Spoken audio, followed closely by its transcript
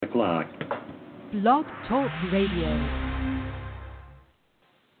o'clock. Blog Talk Radio.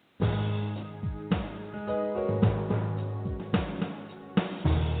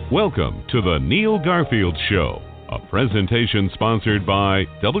 Welcome to the Neil Garfield Show, a presentation sponsored by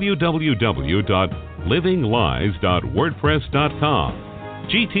www.livinglies.wordpress.com,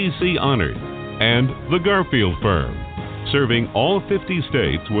 GTC Honored, and The Garfield Firm, serving all 50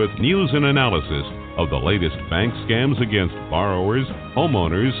 states with news and analysis of the latest bank scams against borrowers,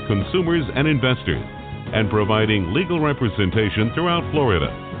 homeowners, consumers, and investors, and providing legal representation throughout Florida.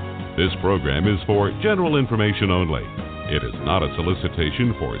 This program is for general information only. It is not a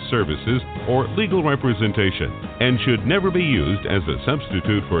solicitation for services or legal representation and should never be used as a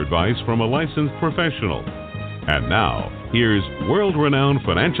substitute for advice from a licensed professional. And now, here's world-renowned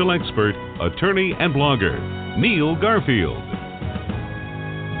financial expert, attorney, and blogger, Neil Garfield.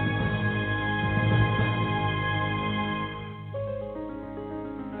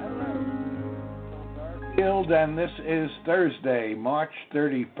 Hello, Garfield, and this is Thursday, March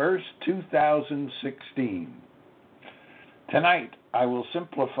 31st, 2016. Tonight, I will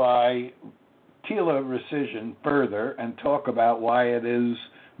simplify TILA rescission further and talk about why it is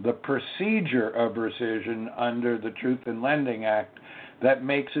the procedure of rescission under the Truth in Lending Act that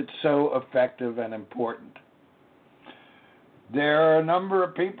makes it so effective and important. There are a number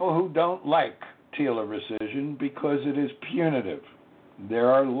of people who don't like TILA rescission because it is punitive.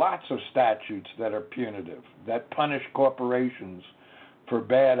 There are lots of statutes that are punitive, that punish corporations for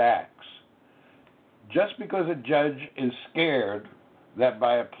bad acts. Just because a judge is scared that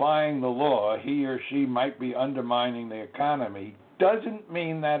by applying the law he or she might be undermining the economy doesn't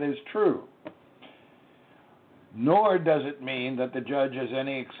mean that is true. Nor does it mean that the judge has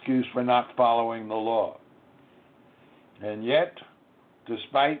any excuse for not following the law. And yet,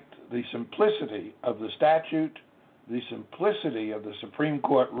 despite the simplicity of the statute, the simplicity of the Supreme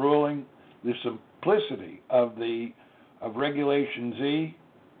Court ruling, the simplicity of Regulation Z,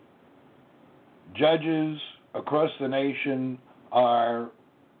 judges across the nation are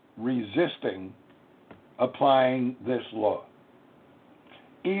resisting applying this law,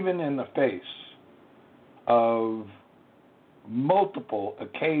 even in the face of multiple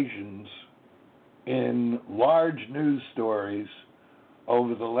occasions in large news stories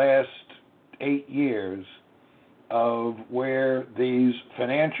over the last 8 years of where these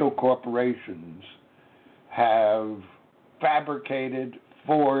financial corporations have fabricated,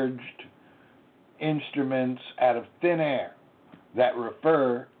 forged instruments out of thin air that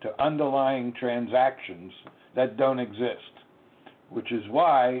refer to underlying transactions that don't exist, which is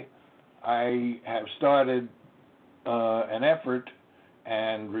why I have started an effort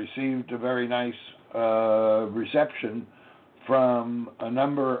and received a very nice reception from a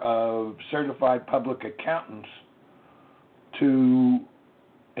number of certified public accountants to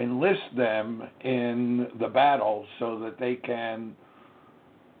enlist them in the battle so that they can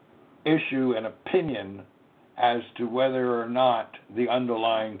issue an opinion as to whether or not the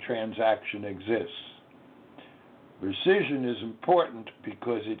underlying transaction exists. Rescission is important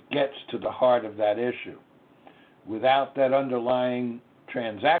because it gets to the heart of that issue. Without that underlying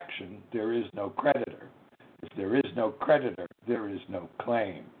transaction, there is no creditor. If there is no creditor, there is no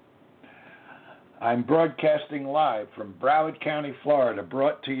claim. I'm broadcasting live from Broward County, Florida,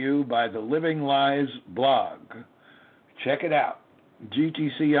 brought to you by the Living Lies blog. Check it out.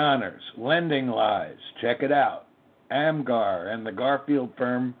 GTC Honors, Lending Lies, check it out. AMGAR and the Garfield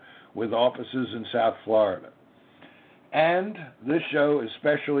Firm with offices in South Florida. And this show is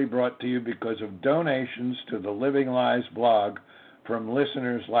specially brought to you because of donations to the Living Lies blog from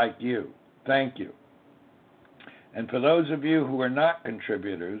listeners like you. Thank you. And for those of you who are not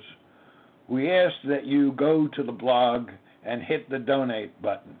contributors, we ask that you go to the blog and hit the donate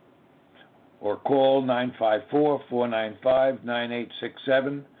button, or call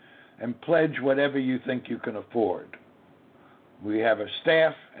 954-495-9867 and pledge whatever you think you can afford. We have a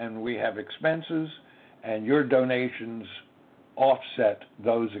staff and we have expenses, and your donations offset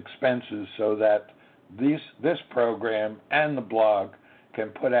those expenses so that this program and the blog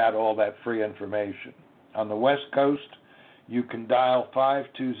can put out all that free information. On the West Coast, you can dial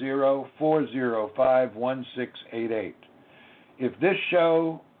 520-405-1688. If this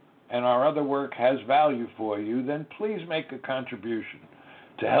show and our other work has value for you, then please make a contribution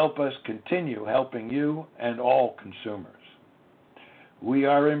to help us continue helping you and all consumers. We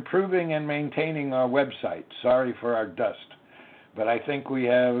are improving and maintaining our website. Sorry for our dust, but I think we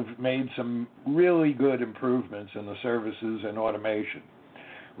have made some really good improvements in the services and automation.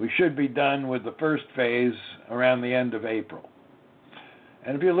 We should be done with the first phase around the end of April.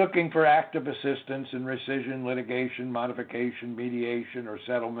 And if you're looking for active assistance in rescission, litigation, modification, mediation, or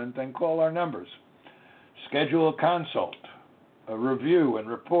settlement, then call our numbers. Schedule a consult, a review and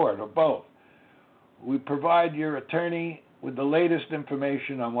report, or both. We provide your attorney with the latest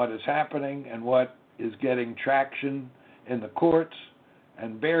information on what is happening and what is getting traction in the courts,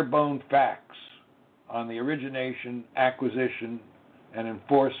 and bare-bone facts on the origination, acquisition, and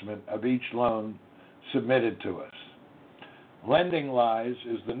enforcement of each loan submitted to us. Lending Lies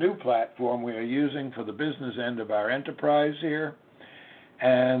is the new platform we are using for the business end of our enterprise here,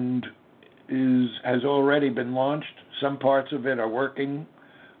 and has already been launched. Some parts of it are working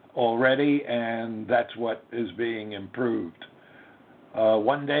already, and that's what is being improved.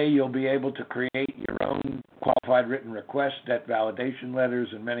 One day you'll be able to create your own qualified written request, debt validation letters,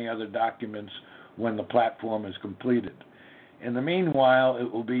 and many other documents when the platform is completed. In the meanwhile,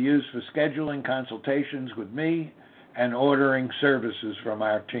 it will be used for scheduling consultations with me and ordering services from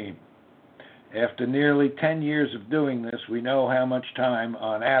our team. After nearly 10 years of doing this, we know how much time,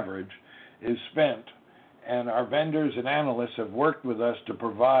 on average, is spent, and our vendors and analysts have worked with us to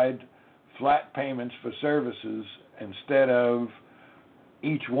provide flat payments for services instead of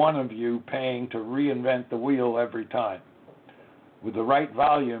each one of you paying to reinvent the wheel every time. With the right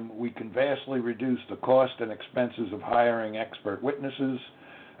volume, we can vastly reduce the cost and expenses of hiring expert witnesses,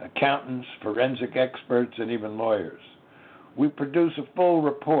 accountants, forensic experts, and even lawyers. We produce a full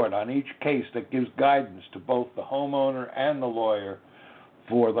report on each case that gives guidance to both the homeowner and the lawyer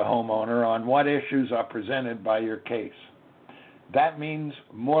for the homeowner on what issues are presented by your case. That means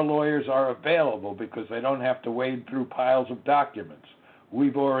more lawyers are available because they don't have to wade through piles of documents.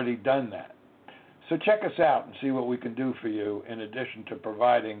 We've already done that. So check us out and see what we can do for you in addition to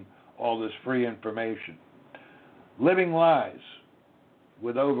providing all this free information. Living Lies,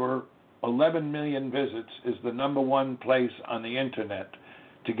 with over 11 million visits, is the #1 place on the internet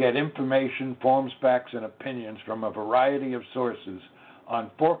to get information, forms, facts, and opinions from a variety of sources on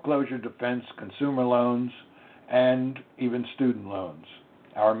foreclosure defense, consumer loans, and even student loans.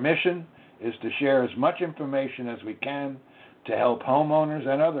 Our mission is to share as much information as we can to help homeowners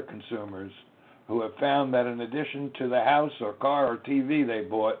and other consumers who have found that in addition to the house or car or TV they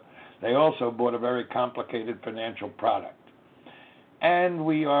bought, they also bought a very complicated financial product. And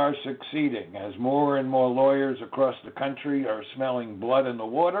we are succeeding as more and more lawyers across the country are smelling blood in the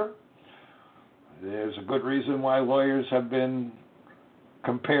water. There's a good reason why lawyers have been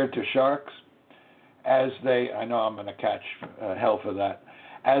compared to sharks, as they, I know I'm going to catch hell for that,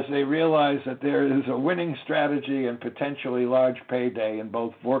 as they realize that there is a winning strategy and potentially large payday in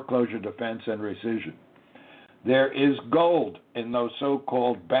both foreclosure defense and rescission. There is gold in those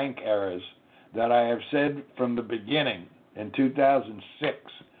so-called bank errors that I have said from the beginning in 2006.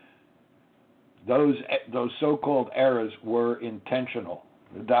 Those so-called errors were intentional.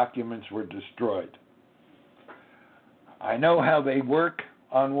 The documents were destroyed. I know how they work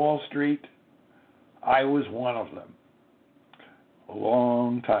on Wall Street. I was one of them a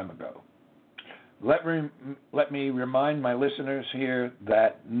long time ago. Let me remind my listeners here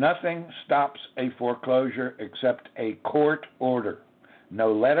that nothing stops a foreclosure except a court order.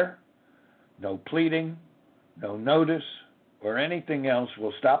 No letter, no pleading, no notice, or anything else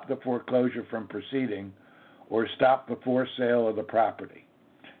will stop the foreclosure from proceeding or stop the forced sale of the property.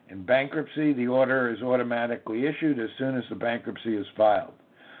 In bankruptcy, the order is automatically issued as soon as the bankruptcy is filed.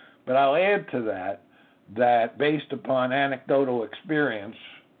 But I'll add to that based upon anecdotal experience,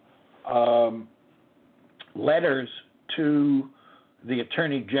 letters to the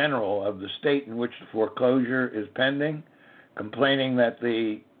Attorney General of the state in which the foreclosure is pending, complaining that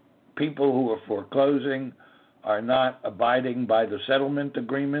the people who are foreclosing are not abiding by the settlement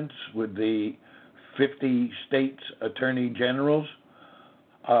agreements with the 50 states' attorney generals,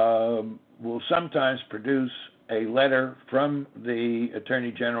 will sometimes produce a letter from the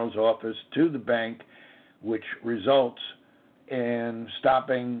Attorney General's office to the bank, which results in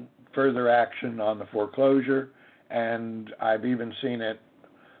stopping further action on the foreclosure, and I've even seen it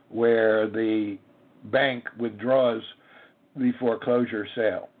where the bank withdraws the foreclosure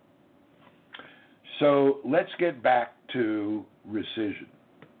sale. So let's get back to rescission.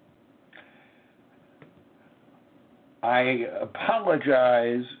 I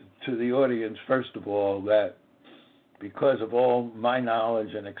apologize to the audience, first of all, that because of all my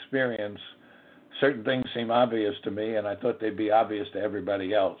knowledge and experience, certain things seem obvious to me, and I thought they'd be obvious to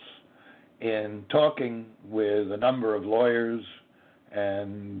everybody else. In talking with a number of lawyers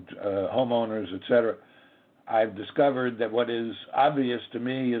and homeowners, etc., I've discovered that what is obvious to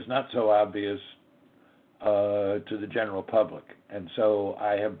me is not so obvious to the general public. And so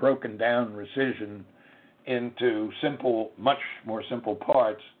I have broken down rescission into much more simple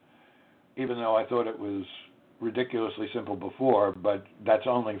parts, even though I thought it was ridiculously simple before, but that's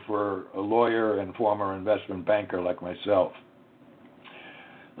only for a lawyer and former investment banker like myself.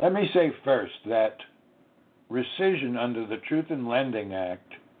 Let me say first that rescission under the Truth in Lending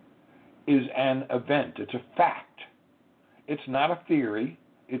Act is an event. It's a fact. It's not a theory.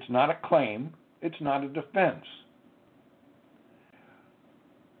 It's not a claim. It's not a defense.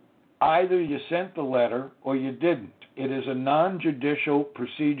 Either you sent the letter or you didn't. It is a nonjudicial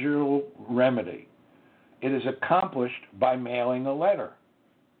procedural remedy. It is accomplished by mailing a letter.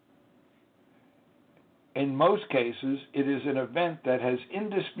 In most cases, it is an event that has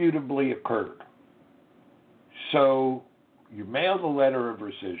indisputably occurred. So you mail the letter of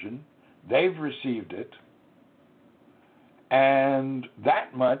rescission, they've received it, and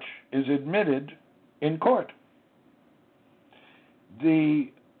that much is admitted in court.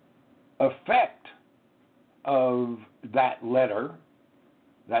 The effect of that letter,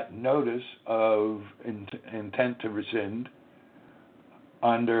 that notice of intent to rescind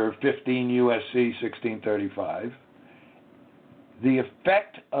under 15 U.S.C. 1635, the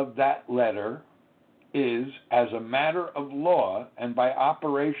effect of that letter is, as a matter of law and by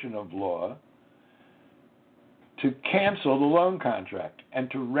operation of law, to cancel the loan contract and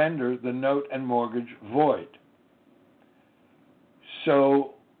to render the note and mortgage void.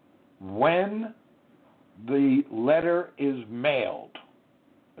 So when the letter is mailed,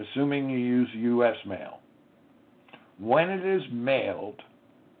 assuming you use U.S. mail, when it is mailed,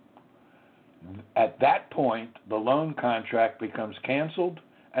 at that point, the loan contract becomes canceled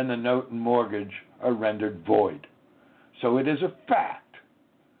and the note and mortgage are rendered void. So it is a fact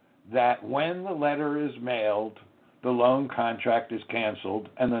that when the letter is mailed, the loan contract is canceled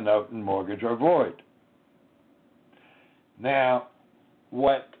and the note and mortgage are void. Now,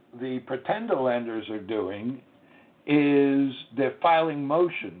 what the pretender lenders are doing is they're filing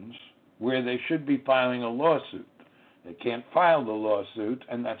motions where they should be filing a lawsuit. They can't file the lawsuit,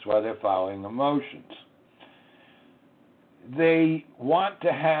 and that's why they're filing the motions. They want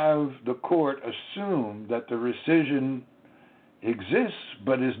to have the court assume that the rescission exists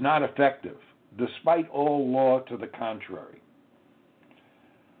but is not effective, despite all law to the contrary.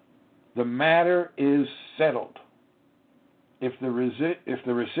 The matter is settled. If the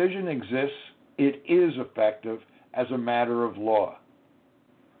rescission exists, it is effective as a matter of law.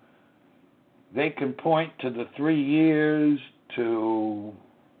 They can point to the 3 years, to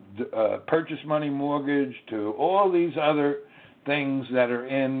purchase money mortgage, to all these other things that are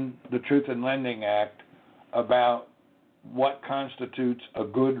in the Truth in Lending Act about what constitutes a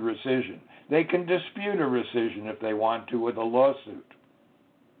good rescission. They can dispute a rescission if they want to with a lawsuit.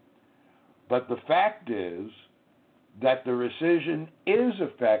 But the fact is that the rescission is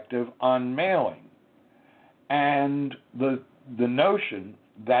effective on mailing. And the notion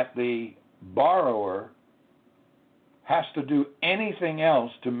that the borrower has to do anything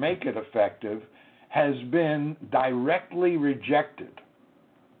else to make it effective has been directly rejected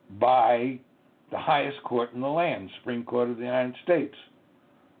by the highest court in the land, Supreme Court of the United States,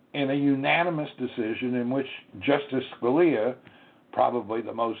 in a unanimous decision in which Justice Scalia, probably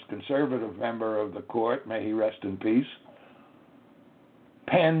the most conservative member of the court, may he rest in peace,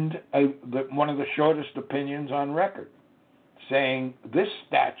 penned one of the shortest opinions on record, saying this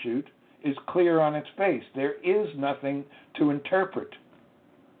statute is clear on its face. There is nothing to interpret,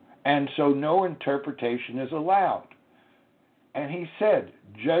 and so no interpretation is allowed. And he said,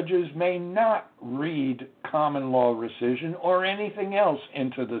 judges may not read common law rescission or anything else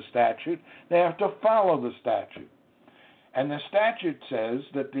into the statute. They have to follow the statute. And the statute says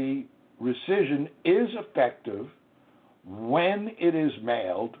that the rescission is effective when it is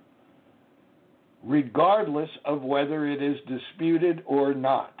mailed, regardless of whether it is disputed or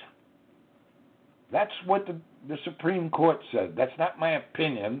not. That's what the Supreme Court said. That's not my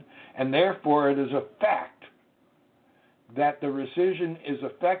opinion, and therefore it is a fact that the rescission is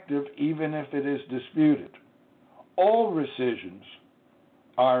effective even if it is disputed. All rescissions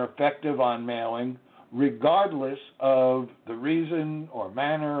are effective on mailing, regardless of the reason or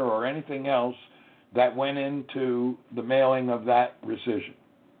manner or anything else that went into the mailing of that rescission.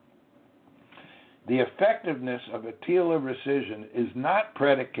 The effectiveness of a TILA rescission is not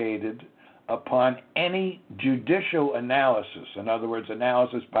predicated upon any judicial analysis, in other words,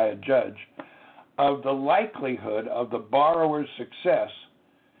 analysis by a judge, of the likelihood of the borrower's success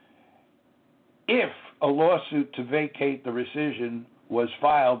if a lawsuit to vacate the rescission was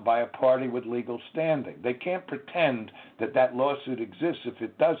filed by a party with legal standing. They can't pretend that that lawsuit exists if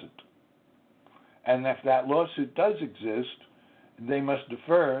it doesn't. And if that lawsuit does exist, they must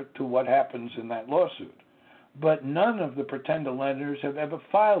defer to what happens in that lawsuit. But none of the pretender lenders have ever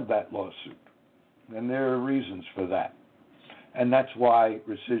filed that lawsuit. And there are reasons for that. And that's why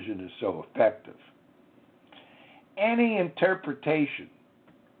rescission is so effective. Any interpretation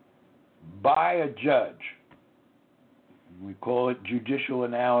by a judge, we call it judicial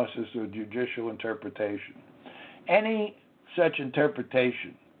analysis or judicial interpretation, any such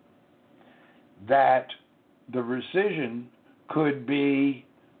interpretation that the rescission could be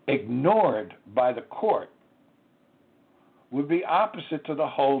ignored by the court would be opposite to the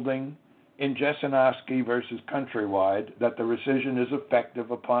holding in Jesinoski versus Countrywide that the rescission is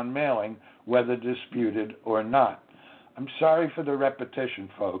effective upon mailing, whether disputed or not. I'm sorry for the repetition,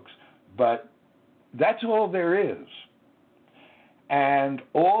 folks, but that's all there is. And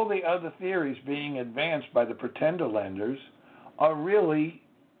all the other theories being advanced by the pretender lenders are really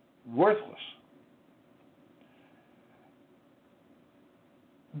worthless.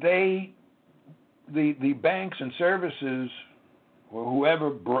 The banks and services, or whoever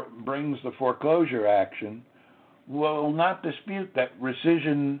brings the foreclosure action, will not dispute that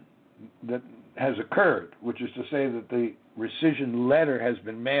rescission that has occurred, which is to say that the rescission letter has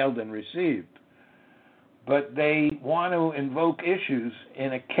been mailed and received. But they want to invoke issues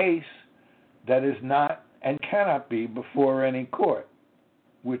in a case that is not and cannot be before any court,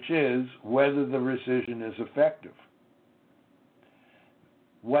 which is whether the rescission is effective.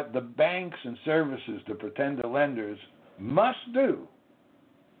 What the banks and services, the pretender lenders, must do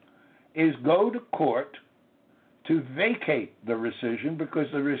is go to court to vacate the rescission, because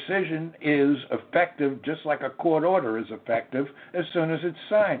the rescission is effective just like a court order is effective as soon as it's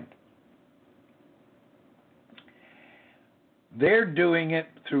signed. They're doing it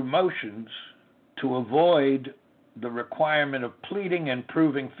through motions to avoid the requirement of pleading and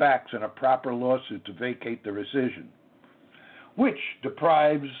proving facts in a proper lawsuit to vacate the rescission, which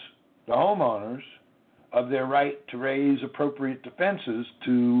deprives the homeowners of their right to raise appropriate defenses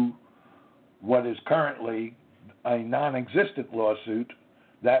to what is currently a non-existent lawsuit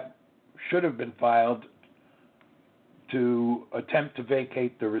that should have been filed to attempt to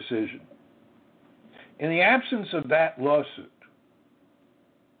vacate the rescission. In the absence of that lawsuit,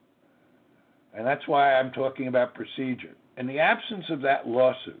 and that's why I'm talking about procedure, in the absence of that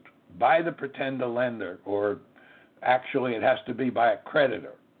lawsuit by the pretender lender, or actually it has to be by a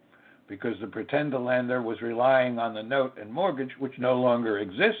creditor, because the pretender lender was relying on the note and mortgage, which no longer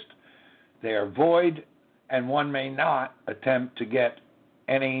exist. They are void, and one may not attempt to get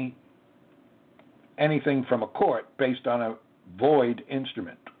anything from a court based on a void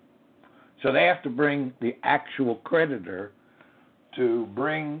instrument. So they have to bring the actual creditor to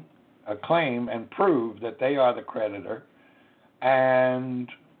bring a claim and prove that they are the creditor and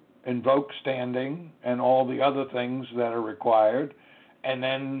invoke standing and all the other things that are required, and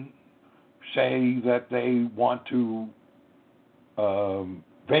then say that they want to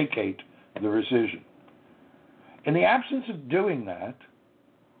vacate the rescission. In the absence of doing that,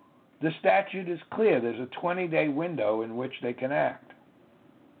 the statute is clear. There's a 20-day window in which they can act.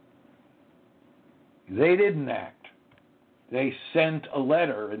 They didn't act. They sent a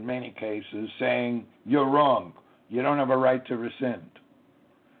letter in many cases saying, you're wrong, you don't have a right to rescind.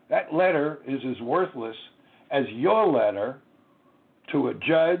 That letter is as worthless as your letter to a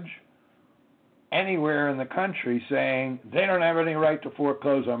judge anywhere in the country saying they don't have any right to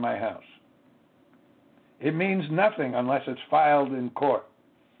foreclose on my house. It means nothing unless it's filed in court.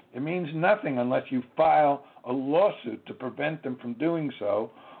 It means nothing unless you file a lawsuit to prevent them from doing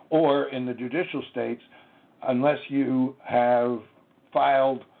so, or in the judicial states, unless you have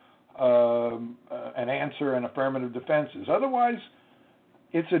filed an answer and affirmative defenses. Otherwise,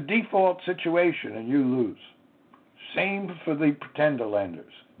 it's a default situation and you lose. Same for the pretender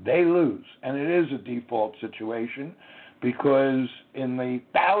lenders. They lose, and it is a default situation because in the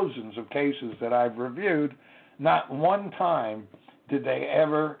thousands of cases that I've reviewed, not one time did they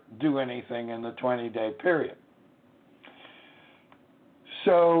ever do anything in the 20-day period.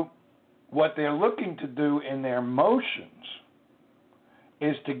 So what they're looking to do in their motions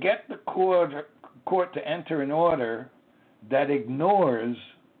is to get the court to enter an order that ignores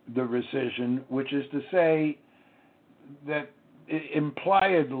the rescission, which is to say that it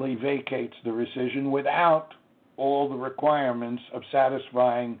impliedly vacates the rescission without all the requirements of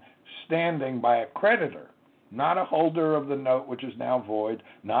satisfying standing by a creditor, not a holder of the note, which is now void,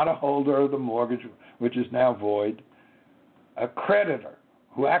 not a holder of the mortgage, which is now void, a creditor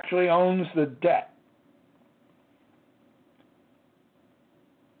who actually owns the debt.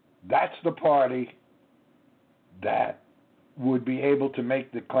 That's the party that would be able to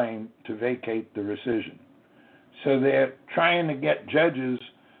make the claim to vacate the rescission. So they're trying to get judges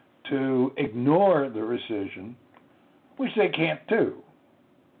to ignore the rescission, which they can't do.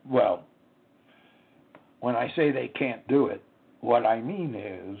 Well, when I say they can't do it, what I mean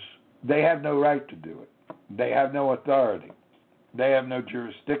is they have no right to do it. They have no authority. They have no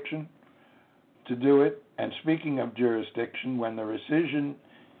jurisdiction to do it. And speaking of jurisdiction, when the rescission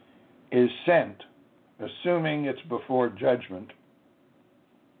is sent, assuming it's before judgment,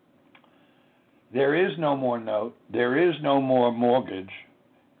 there is no more note, there is no more mortgage,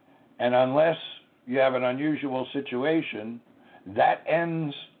 and unless you have an unusual situation, that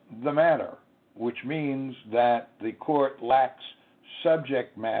ends the matter, which means that the court lacks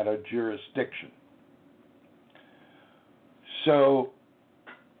subject matter jurisdiction. So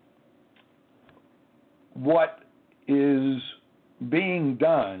what is being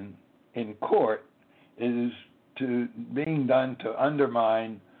done in court is being done to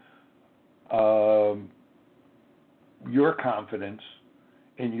undermine your confidence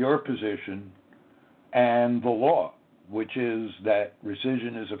in your position and the law, which is that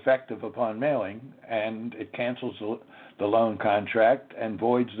rescission is effective upon mailing, and it cancels the loan contract and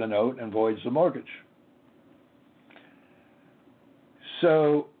voids the note and voids the mortgage.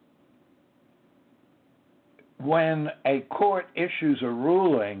 So when a court issues a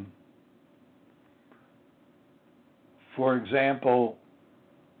ruling, for example,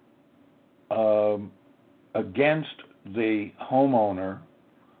 against the homeowner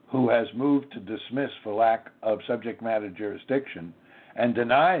who has moved to dismiss for lack of subject matter jurisdiction and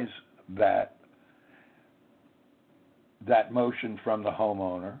denies that motion from the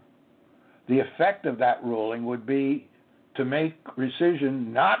homeowner, the effect of that ruling would be to make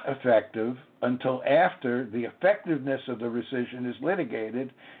rescission not effective until after the effectiveness of the rescission is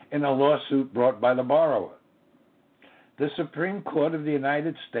litigated in a lawsuit brought by the borrower. The Supreme Court of the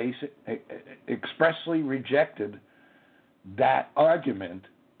United States expressly rejected that argument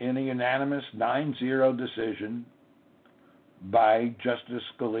in a unanimous 9-0 decision by Justice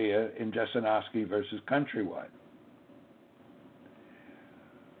Scalia in Jesinoski versus Countrywide.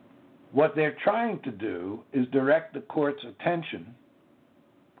 What they're trying to do is direct the court's attention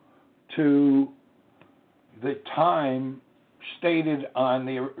to the time stated on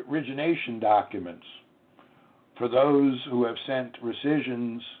the origination documents for those who have sent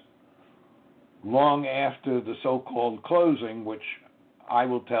rescissions long after the so-called closing, which I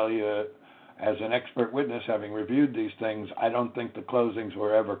will tell you, as an expert witness having reviewed these things, I don't think the closings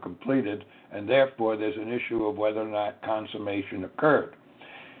were ever completed, and therefore there's an issue of whether or not consummation occurred.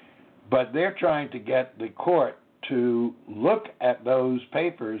 But they're trying to get the court to look at those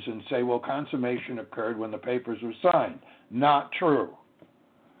papers and say, well, consummation occurred when the papers were signed. Not true.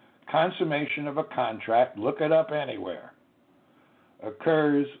 Consummation of a contract, look it up anywhere,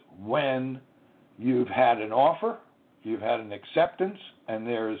 occurs when you've had an offer, you've had an acceptance, and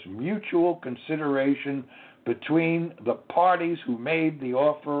there is mutual consideration between the parties who made the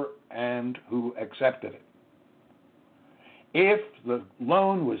offer and who accepted it. If the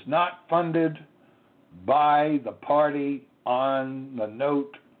loan was not funded by the party on the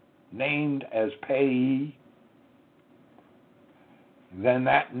note named as payee, then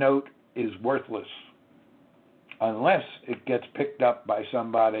that note is worthless unless it gets picked up by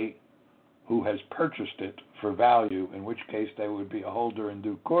somebody who has purchased it for value, in which case they would be a holder in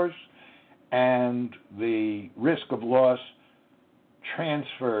due course, and the risk of loss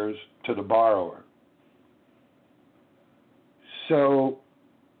transfers to the borrower. So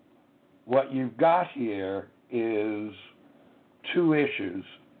what you've got here is two issues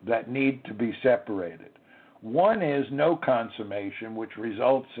that need to be separated. One is no consummation, which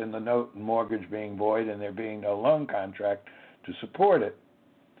results in the note and mortgage being void and there being no loan contract to support it,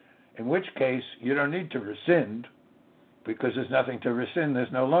 in which case you don't need to rescind because there's nothing to rescind,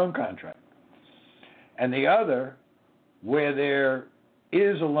 there's no loan contract. And the other, where there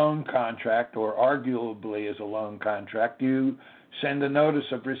is a loan contract or arguably is a loan contract, you send a notice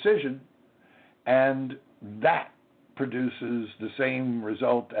of rescission, and that produces the same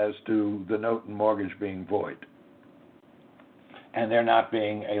result as to the note and mortgage being void and there not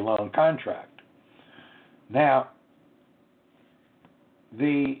being a loan contract. Now,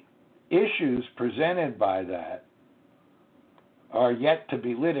 the issues presented by that are yet to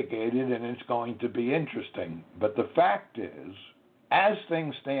be litigated, and it's going to be interesting. But the fact is, as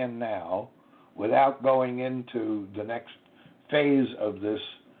things stand now, without going into the next phase of this,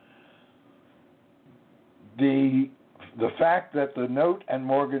 the fact that the note and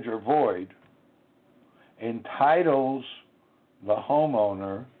mortgage are void entitles the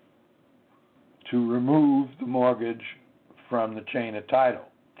homeowner to remove the mortgage from the chain of title.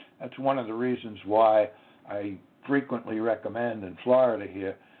 That's one of the reasons why I frequently recommend in Florida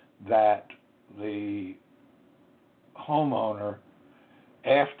here that the homeowner,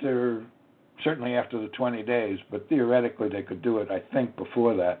 certainly after the 20 days, but theoretically they could do it, I think,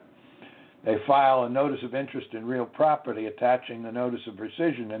 before that, they file a notice of interest in real property attaching the notice of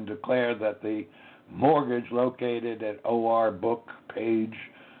rescission and declare that the mortgage located at OR, book, page,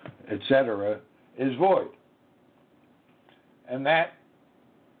 etc., is void. And that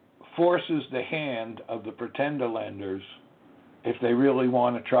forces the hand of the pretender lenders if they really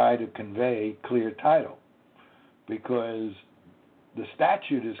want to try to convey clear title, because the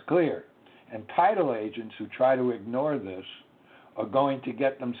statute is clear, and title agents who try to ignore this are going to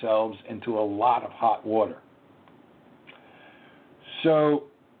get themselves into a lot of hot water. So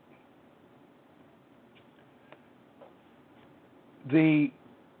the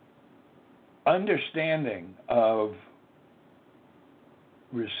understanding of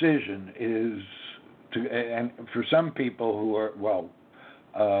rescission is, and for some people who are,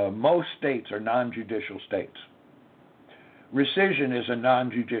 most states are nonjudicial states. Rescission is a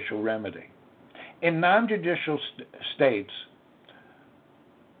nonjudicial remedy. In nonjudicial states,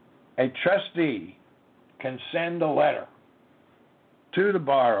 a trustee can send a letter to the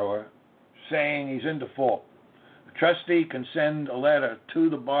borrower saying he's in default. A trustee can send a letter to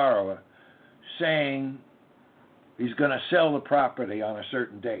the borrower saying he's going to sell the property on a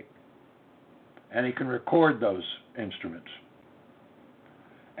certain date. And he can record those instruments.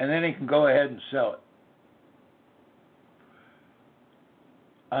 And then he can go ahead and sell it.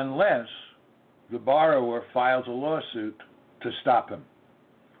 Unless the borrower files a lawsuit to stop him,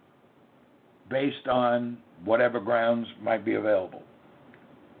 based on whatever grounds might be available.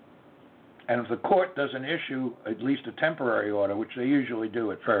 And if the court doesn't issue at least a temporary order, which they usually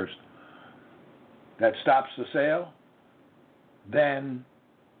do at first, that stops the sale, then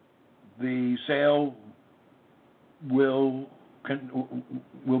the sale will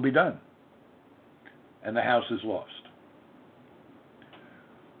be done, and the house is lost.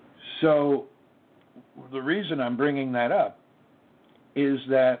 So the reason I'm bringing that up is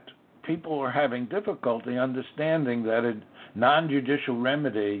that people are having difficulty understanding that a nonjudicial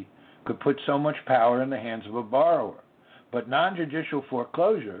remedy could put so much power in the hands of a borrower. But nonjudicial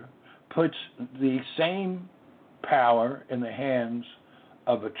foreclosure puts the same power in the hands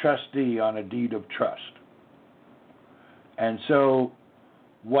of a trustee on a deed of trust. And so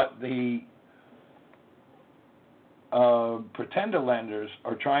what the pretender lenders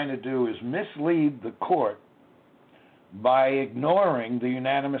are trying to do is mislead the court by ignoring the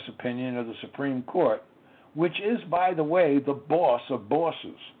unanimous opinion of the Supreme Court, which is, by the way, the boss of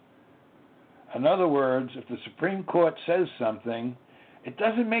bosses. In other words, if the Supreme Court says something, it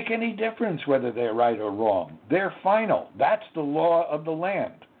doesn't make any difference whether they're right or wrong. They're final. That's the law of the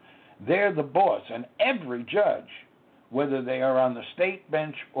land. They're the boss. And every judge, whether they are on the state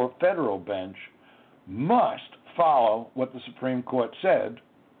bench or federal bench, must follow what the Supreme Court said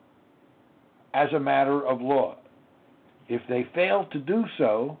as a matter of law. If they fail to do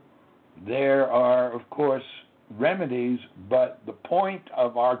so, there are, of course, remedies, but the point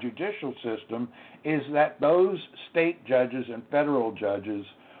of our judicial system is that those state judges and federal judges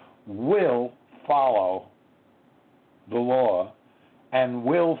will follow the law and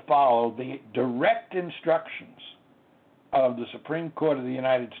will follow the direct instructions of the Supreme Court of the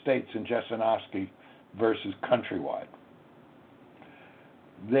United States in Jesinoski versus Countrywide.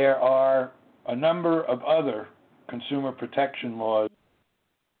 There are a number of other consumer protection laws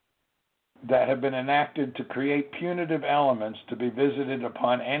that have been enacted to create punitive elements to be visited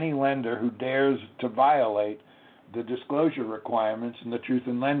upon any lender who dares to violate the disclosure requirements in the Truth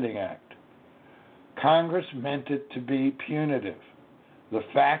in Lending Act. Congress meant it to be punitive. The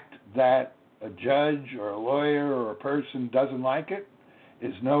fact that a judge or a lawyer or a person doesn't like it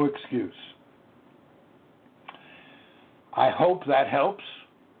is no excuse. I hope that helps.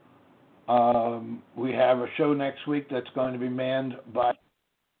 We have a show next week that's going to be manned by...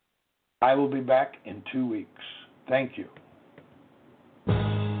 I will be back in 2 weeks. Thank you.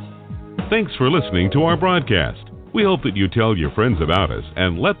 Thanks for listening to our broadcast. We hope that you tell your friends about us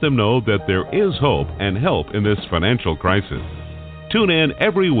and let them know that there is hope and help in this financial crisis. Tune in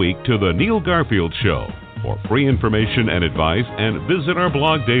every week to The Neil Garfield Show for free information and advice, and visit our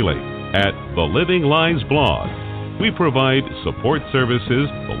blog daily at The Living Lies blog. We provide support services,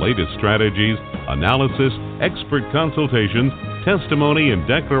 the latest strategies, analysis, expert consultations, testimony, and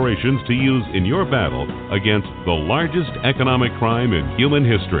declarations to use in your battle against the largest economic crime in human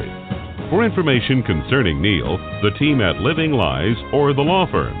history. For information concerning Neil, the team at Living Lies, or the law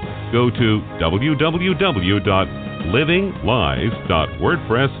firm, go to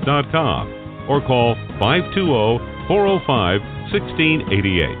www.livinglies.wordpress.com or call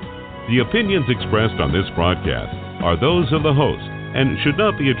 520-405-1688. The opinions expressed on this broadcast are those of the host and should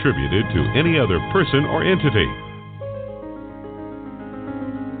not be attributed to any other person or entity.